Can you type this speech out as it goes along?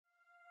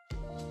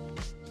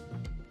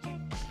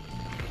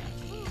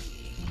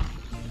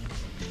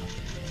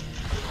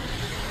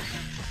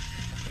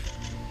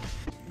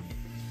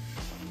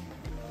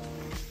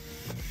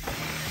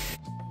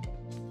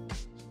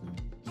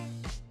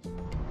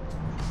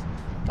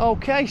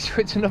Okay, so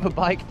it's another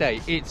bike day.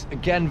 It's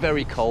again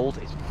very cold,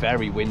 it's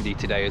very windy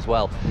today as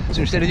well.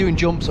 So instead of doing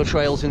jumps or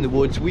trails in the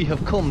woods, we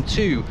have come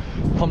to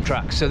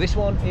Pumptrack. So this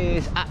one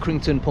is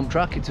Accrington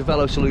Pumptrack. It's a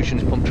Velo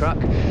Solutions pump track.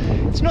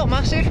 It's not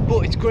massive,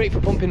 but it's great for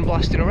pumping and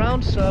blasting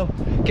around. So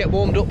get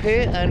warmed up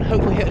here and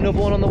hopefully hit another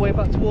one on the way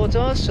back towards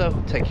ours. So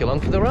take you along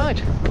for the ride.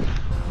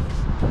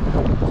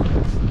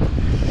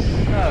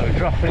 So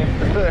dropping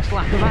the first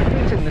lap of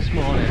Accrington this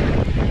morning.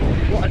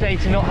 What a day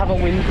to not have a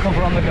wind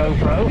cover on the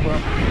GoPro,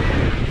 but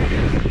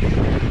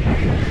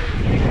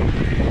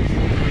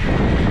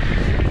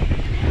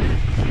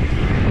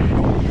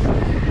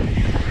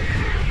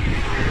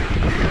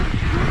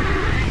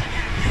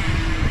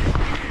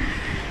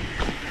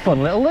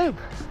fun little loop.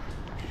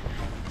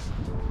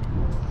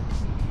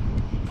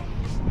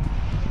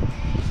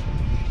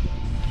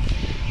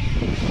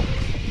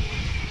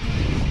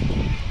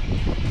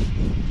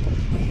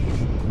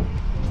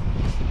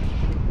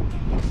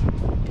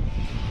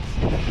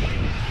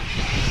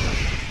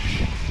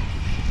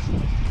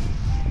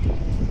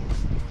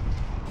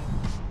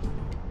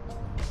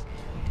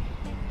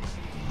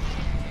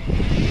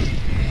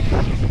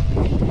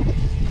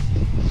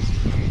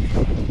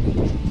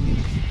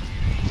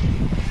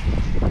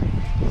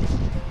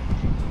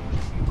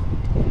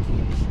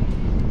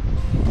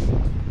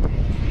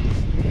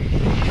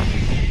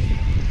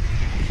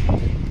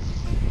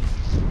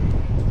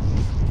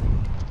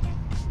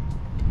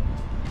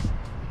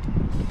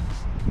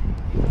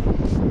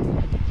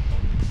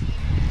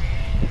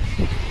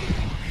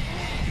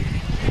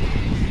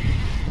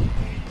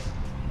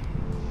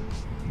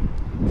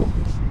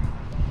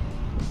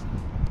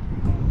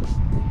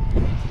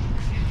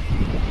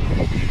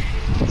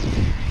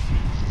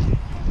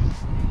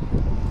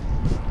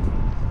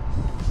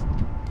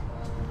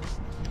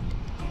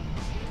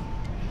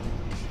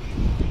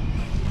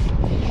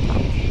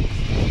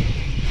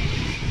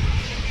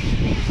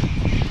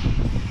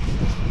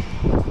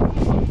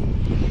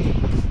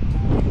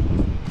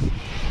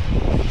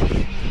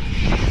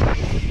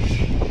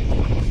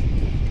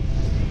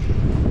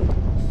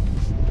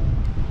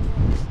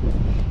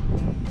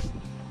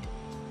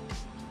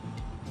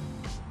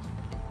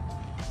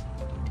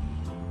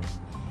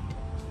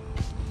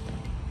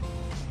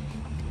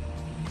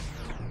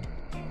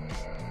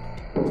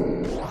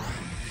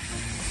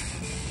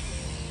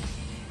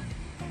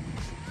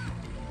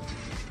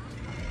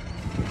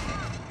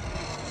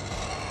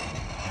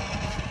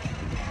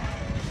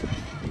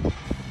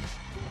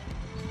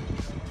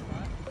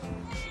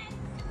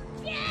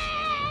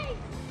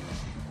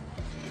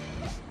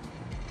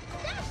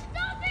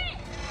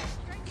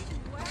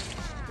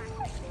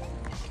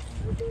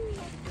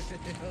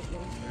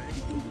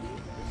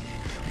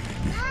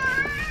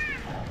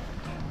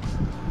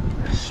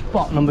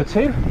 Spot number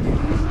 2,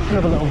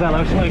 another little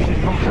Velo Solutions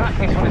pump track.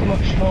 This one is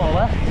much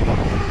smaller.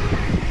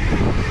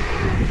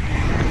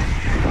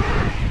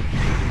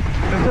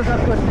 It does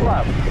have good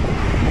flow.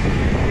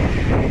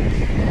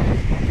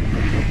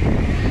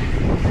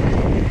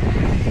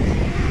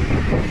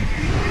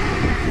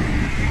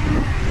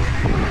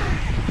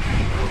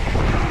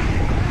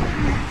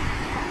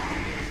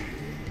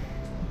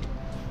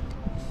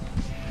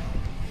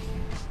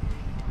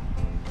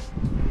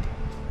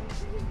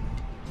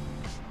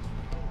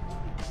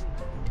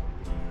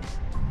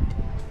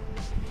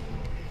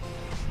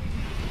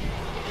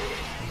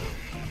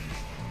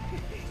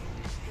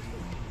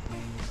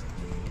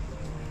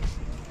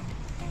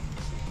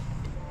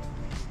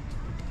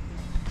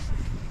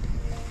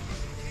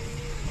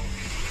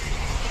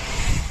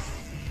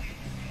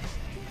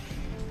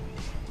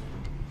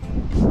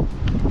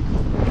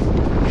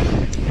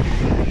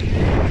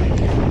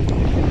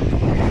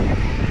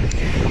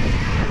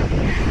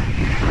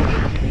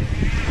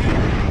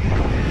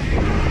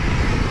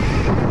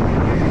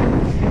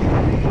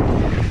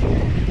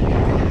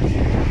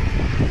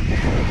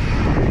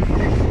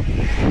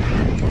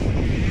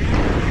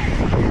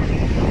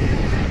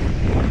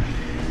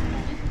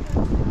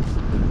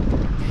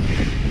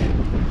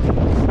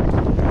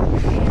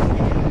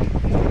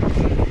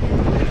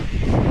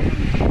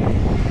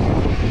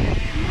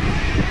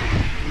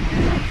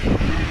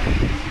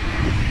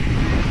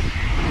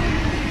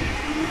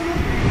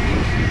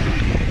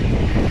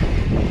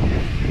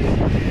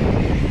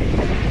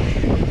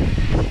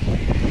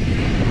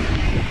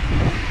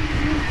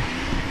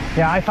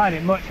 Yeah, I find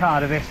it much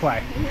harder this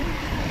way.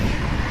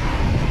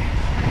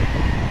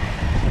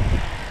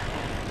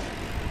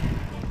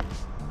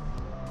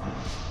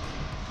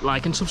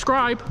 Like and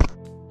subscribe.